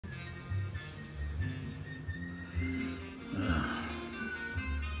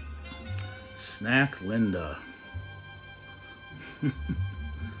Snack Linda.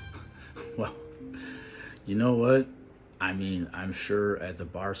 Well, you know what? I mean, I'm sure at the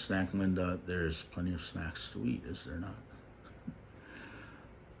bar Snack Linda, there's plenty of snacks to eat, is there not?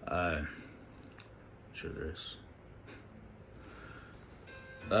 Sure there is.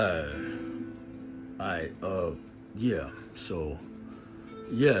 Yeah, so,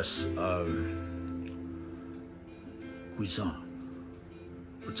 yes, Guizhang,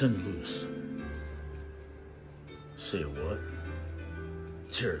 pretend to lose. Say what?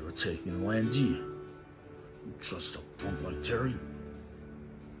 Terry would take me to Lan-Di. You trust a punk like Terry?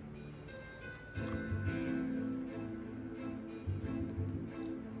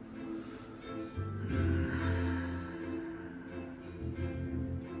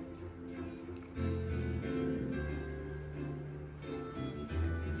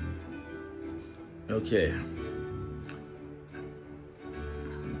 Okay.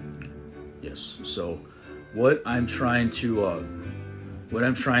 Yes. So, what I'm trying to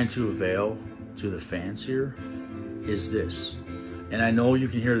avail to the fans here is this, and I know you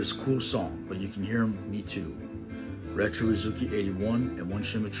can hear this cool song, but you can hear me too. Retro Izuki 81 and One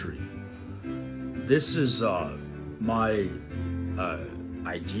Shimmy. This is my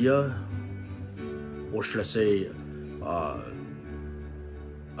idea, or should I say,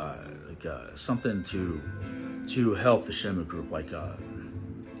 something to help the Shenmue group,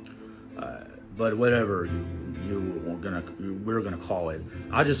 but whatever we're gonna call it.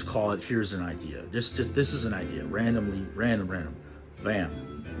 I'll just call it. Here's an idea. Just this is an idea. Random. Bam.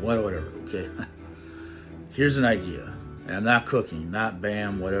 Whatever. Okay. Here's an idea, and I'm not cooking. Not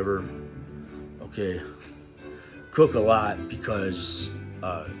bam. Whatever. Okay. Cook a lot because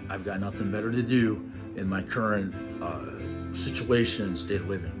I've got nothing better to do in my current situation and state of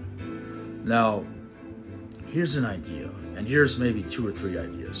living. Now, here's an idea, and here's maybe 2 or 3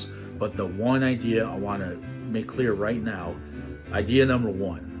 ideas. But the one idea I want to make clear right now, idea number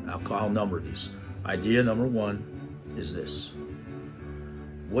 1, I'll number these. Idea number 1 is this.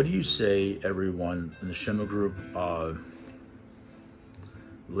 What do you say, everyone in the Shenmue group?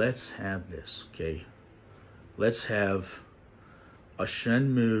 Let's have this, okay? Let's have a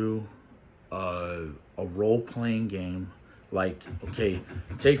Shenmue, a role-playing game. Like, okay,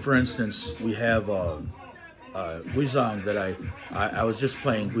 take for instance, we have Guizhang that I was just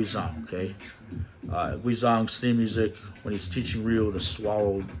playing Guizhang, okay? Guizhang's theme music when he's teaching Ryu the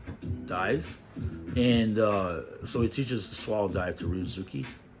swallow dive. And so he teaches the swallow dive to Ryuzuki.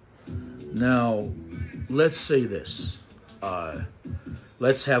 Now, let's say this.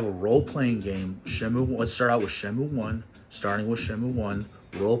 Let's have a role-playing game. Shenmue. Let's start out with Shenmue 1, starting with Shenmue 1,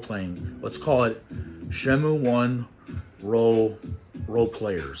 role-playing. Let's call it Shenmue 1 role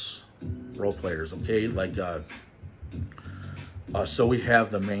players, okay? Like, so we have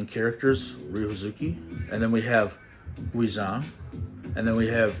the main characters, Ryuzuki, and then we have Guizhang, and then we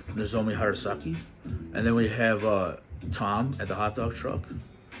have Nozomi Harasaki, and then we have Tom at the hot dog truck.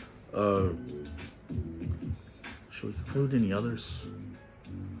 Should we include any others?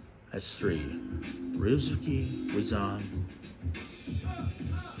 That's 3. Ryuzuki, Guizhang,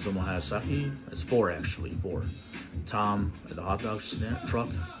 Nozomi Harasaki. That's 4 actually. 4. Tom at the hot dog truck.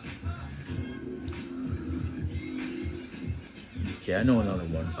 Okay, I know another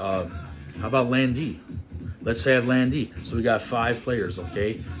one. How about Lan-Di? Let's have Lan-Di. So we got 5 players,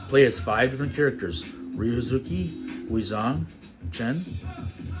 okay? Play as 5 different characters. Ryuzuki, Guizhang, Chen,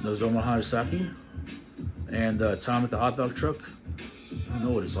 Nozomi Harasaki, and Tom at the hot dog truck. I don't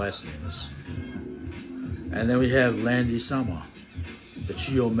know what his last name is. And then we have Lan-Di-sama, the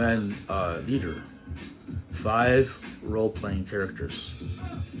Chiyo Men leader. 5 role-playing characters.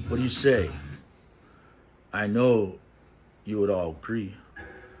 What do you say? I know you would all agree.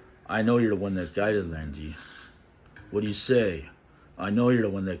 I know you're the one that guided Lan-Di. What do you say? I know you're the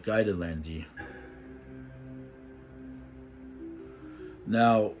one that guided Lan-Di.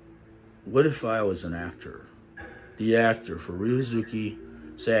 Now, what if I was an actor? The actor for Ryuzuki.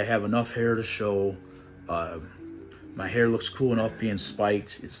 Say I have enough hair to show. My hair looks cool enough being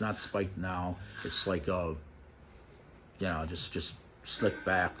spiked. It's not spiked now. It's like just slick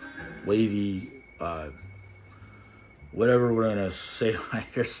back, wavy, whatever we're gonna say my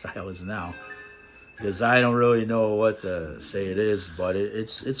hairstyle is now, because I don't really know what to say it is, but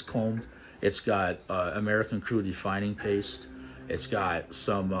it's combed. It's got American Crew defining paste. It's got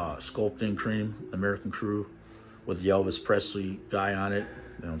some sculpting cream, American Crew, with the Elvis Presley guy on it.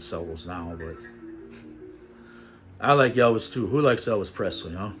 They don't sell those now, but I like Elvis too. Who likes Elvis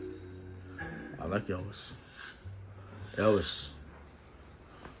Presley, huh? I like Elvis. Elvis.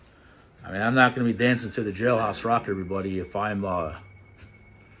 I mean, I'm not going to be dancing to the Jailhouse Rock, everybody, if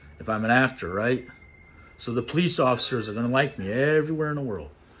if I'm an actor, right? So the police officers are going to like me everywhere in the world.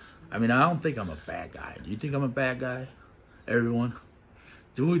 I mean, I don't think I'm a bad guy. Do you think I'm a bad guy? Everyone?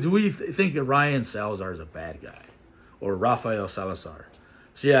 Do we think that Ryan Salazar is a bad guy? Or Rafael Salazar?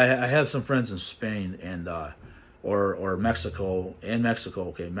 See, I have some friends in Spain and or Mexico. In Mexico,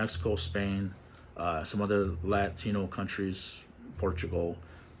 okay, Mexico, Spain, some other Latino countries, Portugal,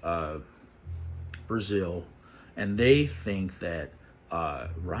 Brazil, and they think that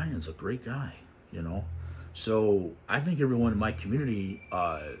Ryan's a great guy, you know. So I think everyone in my community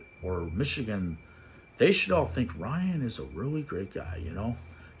or Michigan, they should all think Ryan is a really great guy, you know.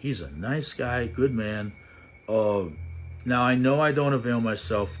 He's a nice guy, good man. Now, I know I don't avail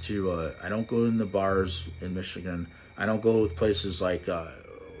myself to, I don't go in the bars in Michigan. I don't go to places like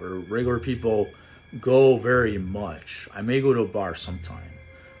where regular people go very much. I may go to a bar sometime,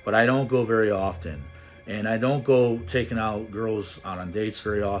 but I don't go very often. And I don't go taking out girls out on dates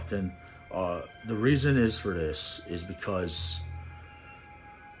very often. The reason is for this is because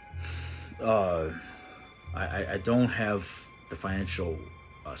I don't have the financial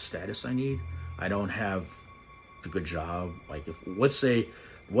status I need. I don't have the good job. Like,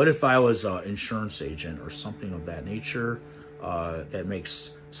 what if I was an insurance agent or something of that nature that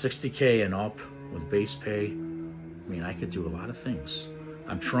makes $60K and up with base pay? I mean, I could do a lot of things.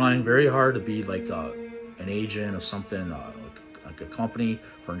 I'm trying very hard to be like an agent of something, like a company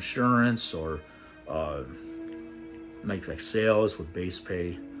for insurance, or make like sales with base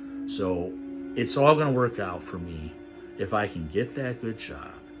pay. So it's all going to work out for me if I can get that good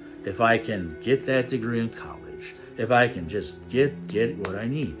job, if I can get that degree in college, if I can just get what I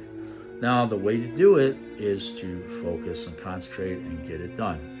need. Now, the way to do it is to focus and concentrate and get it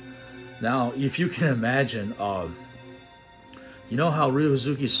done. Now, if you can imagine, you know how Ryu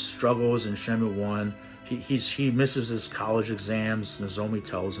Hazuki struggles in Shenmue 1? He misses his college exams. Nozomi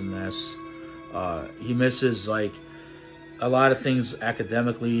tells him this. He misses like a lot of things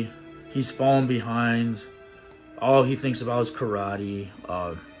academically. He's fallen behind. All he thinks about is karate.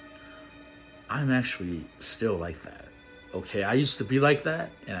 I'm actually still like that. Okay, I used to be like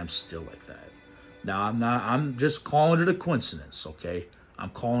that, and I'm still like that. Now, I'm just calling it a coincidence, okay? I'm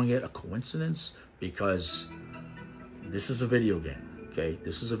calling it a coincidence because this is a video game, okay?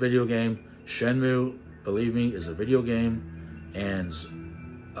 This is a video game. Shenmue, believe me, is a video game, and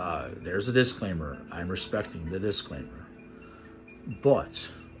there's a disclaimer. I'm respecting the disclaimer. But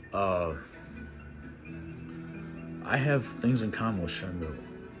I have things in common with Shenmue,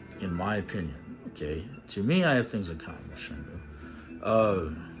 in my opinion, okay? To me, I have things in common with Shenmue.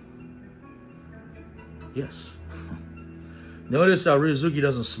 Yes. Notice how Ryuzuki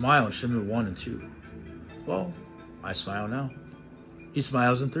doesn't smile in Shenmue 1 and 2. Well, I smile now. He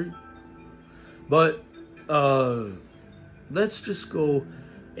smiles in 3. But let's just go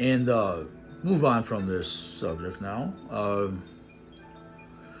and move on from this subject now.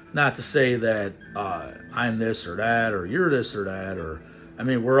 Not to say that I'm this or that, or you're this or that, or, I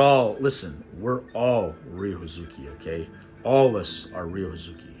mean, we're all Ryu Hazuki, okay? All of us are Ryu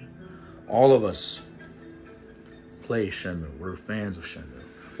Hazuki. All of us play Shenmue. We're fans of Shenmue.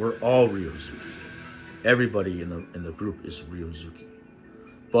 We're all Ryu Hazuki. Everybody in the group is Ryu Hazuki.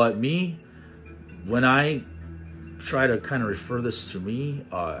 But me, when I try to kind of refer this to me,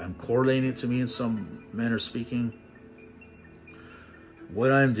 I'm correlating it to me in some manner speaking.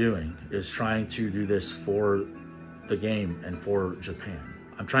 What I'm doing is trying to do this for the game and for Japan.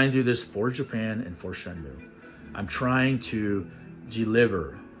 I'm trying to do this for Japan and for Shenmue. I'm trying to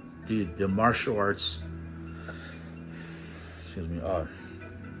deliver the martial arts. Excuse me.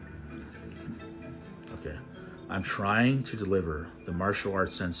 Okay. I'm trying to deliver the martial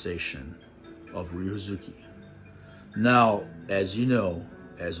arts sensation of Ryu Hazuki. Now, as you know,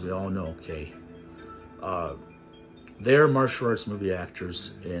 as we all know, okay, there are martial arts movie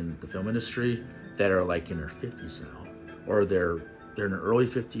actors in the film industry that are like in their 50s now, or they're in their early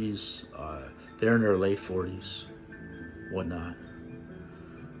 50s, they're in their late 40s, whatnot,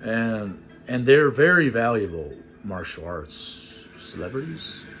 and they're very valuable martial arts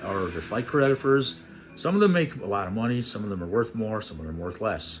celebrities, or they're fight choreographers. Some of them make a lot of money, some of them are worth more, some of them are worth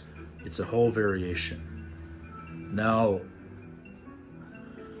less. It's a whole variation. Now,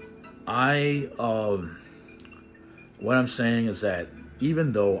 what I'm saying is that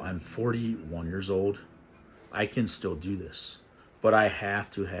even though I'm 41 years old, I can still do this. But I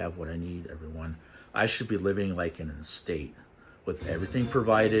have to have what I need, everyone. I should be living like in an estate with everything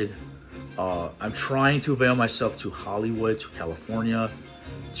provided. I'm trying to avail myself to Hollywood, to California,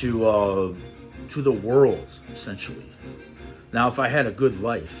 to the world, essentially. Now, if I had a good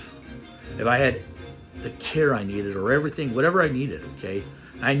life, if I had the care I needed or everything, whatever I needed, okay?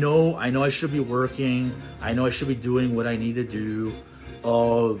 I should be working. I know I should be doing what I need to do.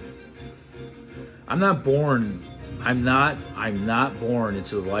 I'm not born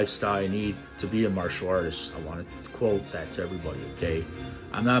into the lifestyle I need to be a martial artist. I want to quote that to everybody, okay?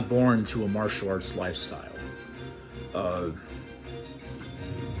 I'm not born into a martial arts lifestyle.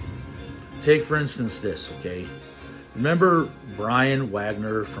 Take, for instance, this, okay? Remember Brian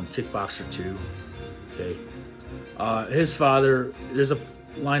Wagner from Kickboxer 2? Okay? His father, there's a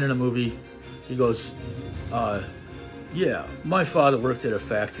line in a movie, he goes, yeah, my father worked at a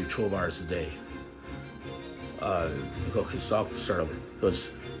factory 12 hours a day. Okay, so I'll start over. He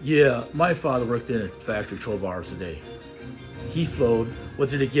goes, yeah, my father worked in a factory 12 hours a day. He flowed. What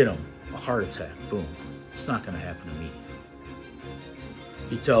did it get him? A heart attack. Boom. It's not going to happen to me.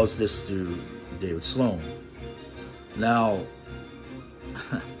 He tells this to David Sloan. Now,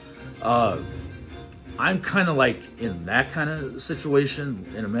 I'm kind of like in that kind of situation,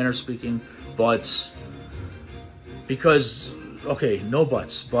 in a manner of speaking, but because, okay, no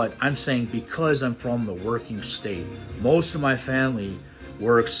buts, but I'm saying because I'm from the working state, most of my family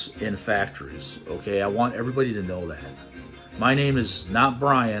works in factories, okay? I want everybody to know that. My name is not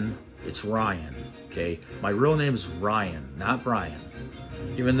Brian, it's Ryan, okay? My real name is Ryan, not Brian.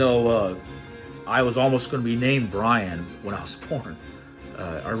 Even though I was almost going to be named Brian when I was born.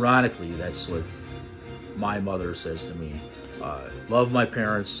 Ironically, that's what my mother says to me. Love my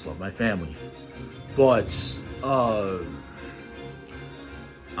parents, love my family. But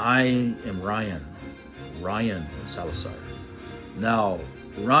I am Ryan Salazar. Now,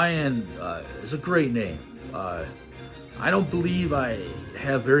 Ryan is a great name. I don't believe I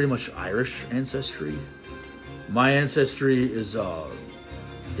have very much Irish ancestry. My ancestry is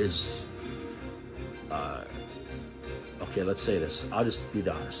okay, let's say this. I'll just be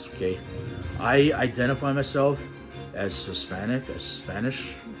honest, okay? I identify myself as Hispanic, Hispanic,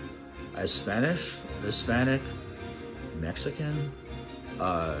 Mexican.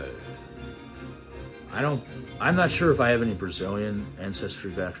 I'm not sure if I have any Brazilian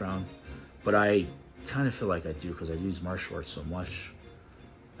ancestry background, but I kind of feel like I do because I use martial arts so much.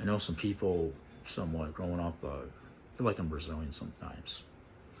 I know some people somewhat growing up, I feel like I'm Brazilian sometimes.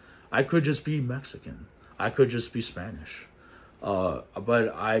 I could just be Mexican. I could just be Spanish. But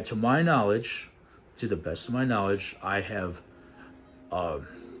to my knowledge, to the best of my knowledge, I have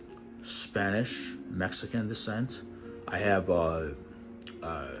Spanish, Mexican descent. I have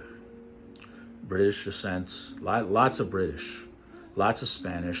British descent, lots of British, lots of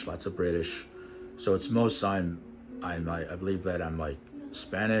Spanish, lots of British. So it's most I believe that I'm like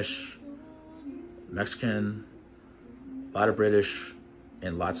Spanish, Mexican, a lot of British,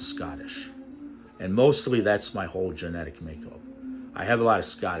 and lots of Scottish. And mostly that's my whole genetic makeup. I have a lot of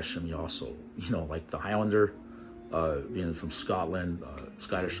Scottish in me also, you know, like the Highlander, being from Scotland,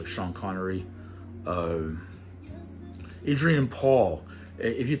 Scottish like Sean Connery, Adrian Paul.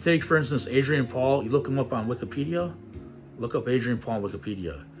 If you take, for instance, Adrian Paul, you look him up on Wikipedia, look up Adrian Paul on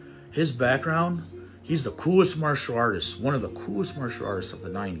Wikipedia. His background, he's the coolest martial artist, one of the coolest martial artists of the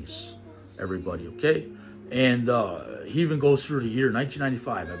 90s, everybody, okay? And he even goes through the year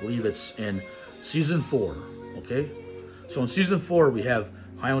 1995. I believe it's in season 4, okay? So in season 4, we have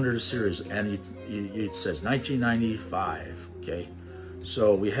Highlander the series, and it says 1995, okay?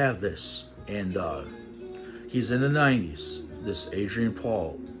 So we have this, and he's in the 90s, this Adrian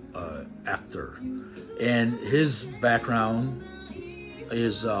Paul actor. And his background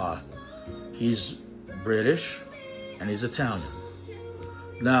is he's British and he's Italian.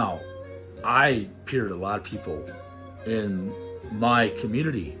 Now, I peered a lot of people in my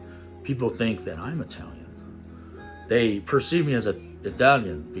community. People think that I'm Italian. They perceive me as an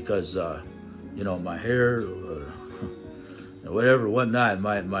Italian because, you know, my hair, whatever, whatnot,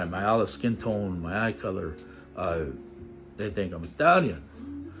 my olive skin tone, my eye color. They think I'm Italian.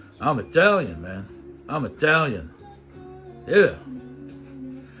 I'm Italian, man. I'm Italian. Yeah.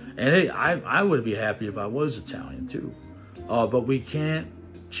 And hey, I would be happy if I was Italian too. But we can't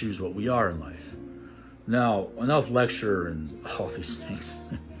choose what we are in life. Now, enough lecture and all these things.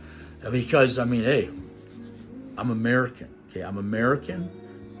 Because, I mean, hey, I'm American. Okay, I'm American.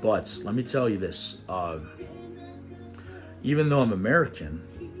 But let me tell you this. Even though I'm American,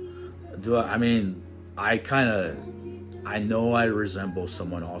 I know I resemble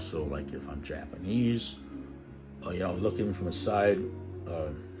someone also, like if I'm Japanese, you know, looking from the side,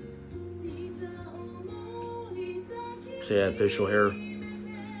 say I have facial hair.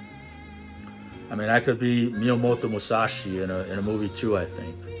 I mean, I could be Miyamoto Musashi in a movie too, I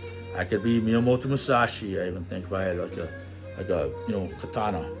think. I could be Miyamoto Musashi, I even think, if I had like a you know,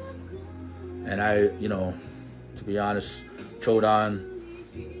 katana. And I, you know, to be honest, Chodan,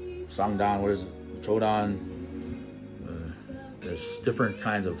 Sangdan, what is it? Chodan. There's different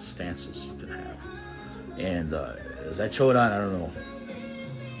kinds of stances you can have. And is that Chodan? I don't know.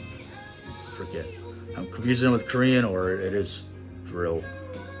 Forget. I'm confusing it with Korean, or it is drill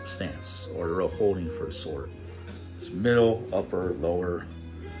stance, or drill holding for the sword. It's middle, upper, lower,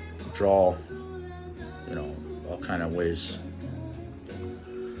 draw, you know, all kind of ways.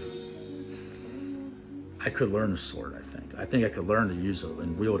 I could learn the sword, I think. I think I could learn to use it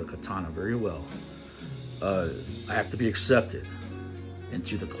and wield a katana very well. I have to be accepted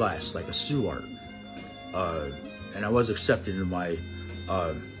into the class, like a Sioux art. And I was accepted in my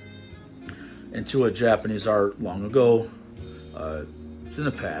into a Japanese art long ago. It's in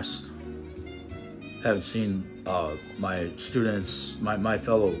the past. Haven't seen my students, my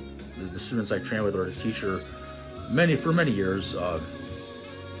fellow, the students I train with, or the teacher, for many years.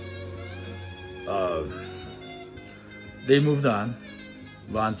 They moved on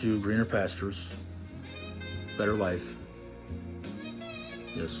to greener pastures, better life.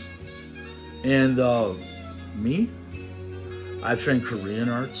 Yes. And me, I've trained Korean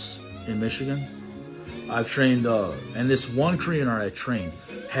arts in Michigan. I've trained, and this one Korean art I trained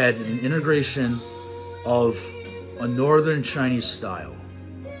had an integration of a northern Chinese style.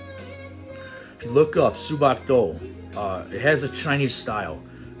 If you look up Subak Do, it has a Chinese style,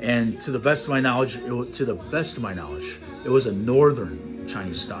 and to the best of my knowledge, it was a northern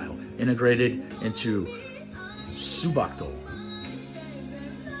Chinese style integrated into Subak Do.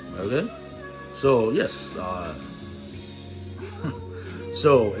 Okay, so yes.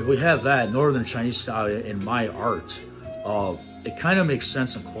 So if we have that northern Chinese style in my art, it kind of makes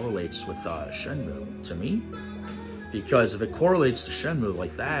sense and correlates with Shenmue to me. Because if it correlates to Shenmue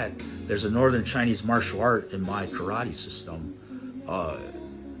like that, there's a northern Chinese martial art in my karate system.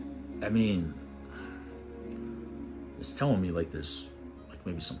 I mean, it's telling me like there's like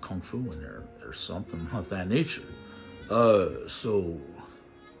maybe some kung fu in there or something of that nature. So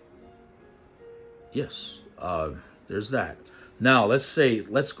yes, there's that. Now let's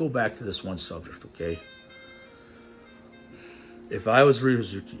go back to this one subject, okay? If I was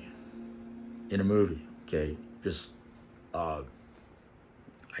Ryuzuki in a movie, okay, just I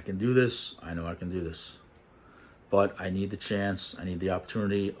can do this. I know I can do this, but I need the chance. I need the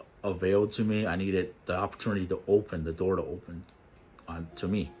opportunity availed to me. I need the opportunity to open the door to open to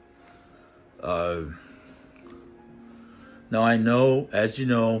me. Now I know, as you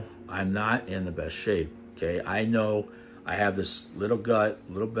know, I'm not in the best shape. Okay, I know I have this little gut,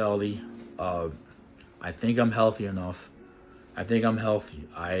 little belly. I think I'm healthy enough. I think I'm healthy.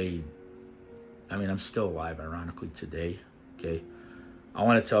 I mean, I'm still alive, ironically, today. Okay, I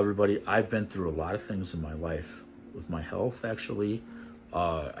want to tell everybody I've been through a lot of things in my life with my health. Actually,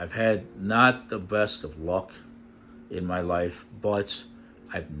 I've had not the best of luck in my life, but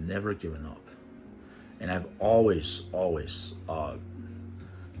I've never given up, and I've always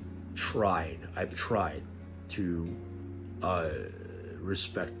tried. I've tried to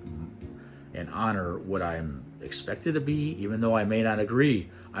respect and honor what I'm expected to be, even though I may not agree.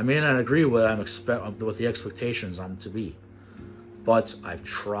 I may not agree with what the expectations I'm to be, but I've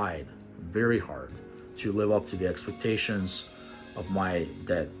tried very hard to live up to the expectations of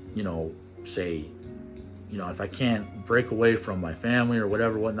if I can't break away from my family or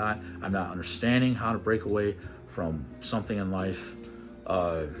whatnot, I'm not understanding how to break away from something in life.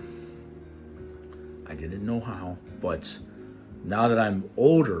 I didn't know how, but now that I'm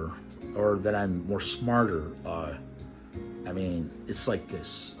older, or that I'm more smarter, I mean, it's like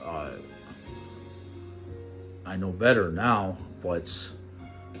this. I know better now, but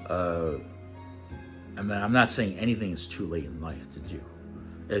I mean, I'm not saying anything is too late in life to do.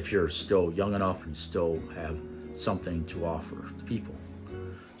 If you're still young enough and you still have something to offer to people,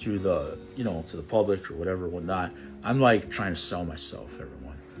 to the public or whatnot. I'm like trying to sell myself,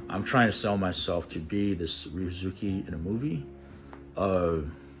 everyone. I'm trying to sell myself to be this Ryuzuki in a movie.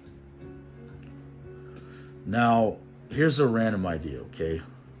 Now, here's a random idea, okay?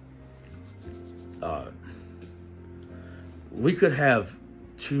 We could have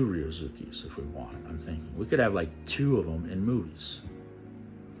 2 Ryuzukis if we want, I'm thinking. We could have like 2 of them in movies.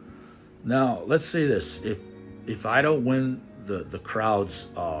 Now, let's say this. If I don't win the crowd's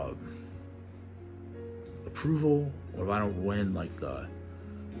approval, or if I don't win like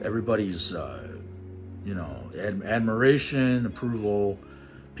everybody's admiration, approval,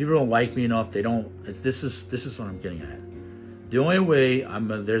 people don't like me enough. They don't. This is what I'm getting at. The only way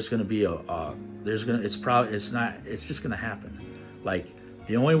it's just gonna happen. Like,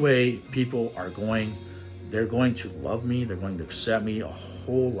 the only way people they're going to love me, they're going to accept me a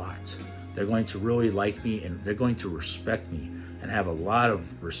whole lot. They're going to really like me, and they're going to respect me and have a lot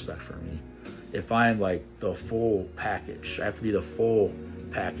of respect for me if I'm like the full package. I have to be the full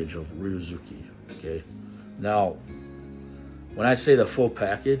package of Ryuzuki, okay? Now, when I say the full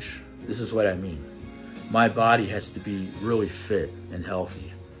package, this is what I mean. My body has to be really fit and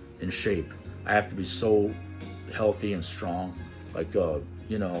healthy, in shape. I have to be so healthy and strong, like,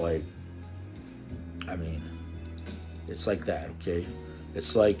 you know, like, I mean, it's like that, okay?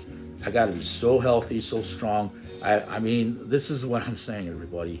 It's like, I gotta be so healthy, so strong. I mean, this is what I'm saying,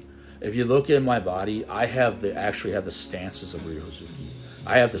 everybody. If you look at my body, I actually have the stances of Ryuzuki.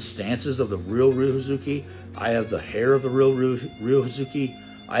 I have the stances of the real Ryuzuki. I have the hair of the real Ryuzuki.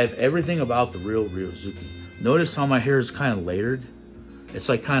 I have everything about the real Ryuzuki. Notice how my hair is kind of layered? It's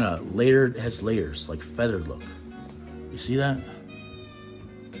like kind of layered, it has layers, like feathered look. You see that?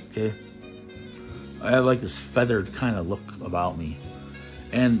 Okay. I have like this feathered kind of look about me.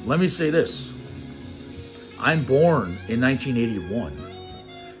 And let me say this. I'm born in 1981.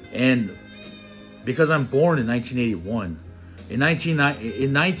 And because I'm born in 1981, in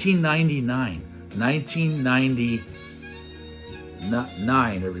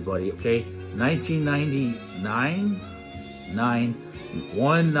 1999, everybody, okay? 1999,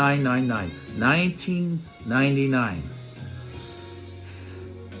 1999.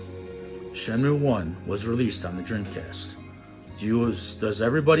 Shenmue 1 was released on the Dreamcast. Does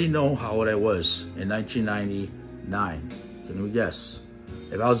everybody know how old I was in 1999? Can we guess?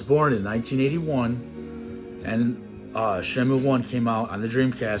 If I was born in 1981 and Shenmue 1 came out on the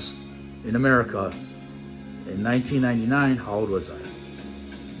Dreamcast in America in 1999, how old was I?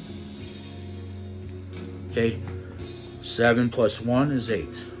 Okay, 7 plus 1 is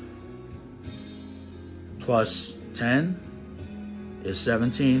 8. Plus 10 is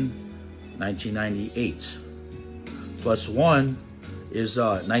 17, 1998. Plus 1 is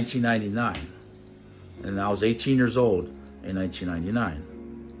 1999. And I was 18 years old in 1999.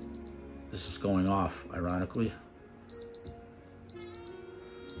 This is going off, ironically,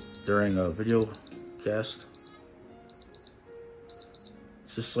 during a video cast.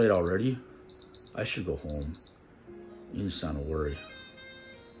 It's this late already? I should go home. You just sound a worry.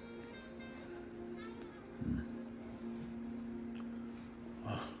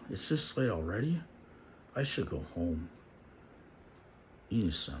 Oh, it's this late already? I should go home. You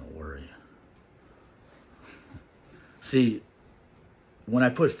just sound a worry. See, when I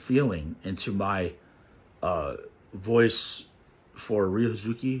put feeling into my voice for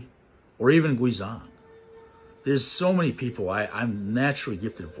Ryuzuki or even Guizhang, there's so many people. I'm naturally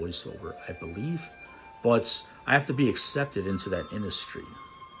gifted voiceover, I believe, but I have to be accepted into that industry,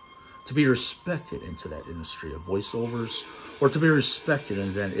 to be respected into that industry of voiceovers, or to be respected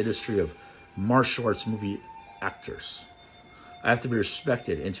in that industry of martial arts movie actors. I have to be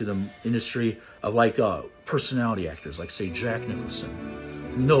respected into the industry of like personality actors, like say Jack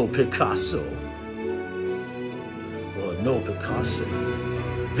Nicholson, no Picasso, or no Picasso,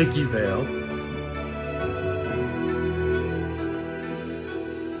 Vicky Vale.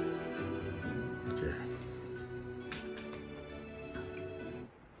 Okay.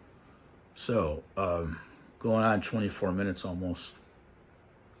 So, going on 24 minutes almost.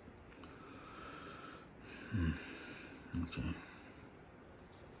 Okay.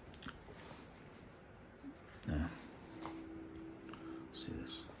 Yeah. Let's see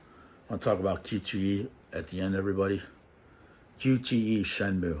this. I'll talk about QTE at the end, everybody. QTE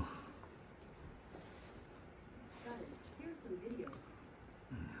Shenmue. Got it. Here are some videos.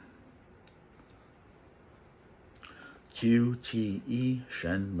 QTE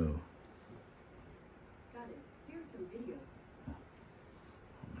Shenmue. Got it. Here are some videos.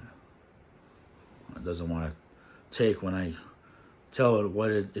 It doesn't want to take when I tell it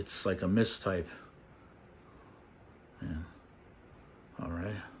what it's like a mistype. Yeah. All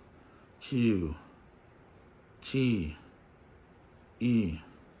right. Q T E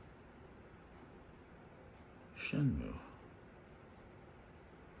Shenmue.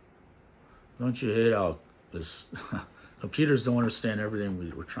 Don't you hate how this computers don't understand everything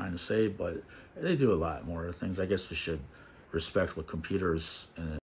we're trying to say, but they do a lot more things. I guess we should respect what computers and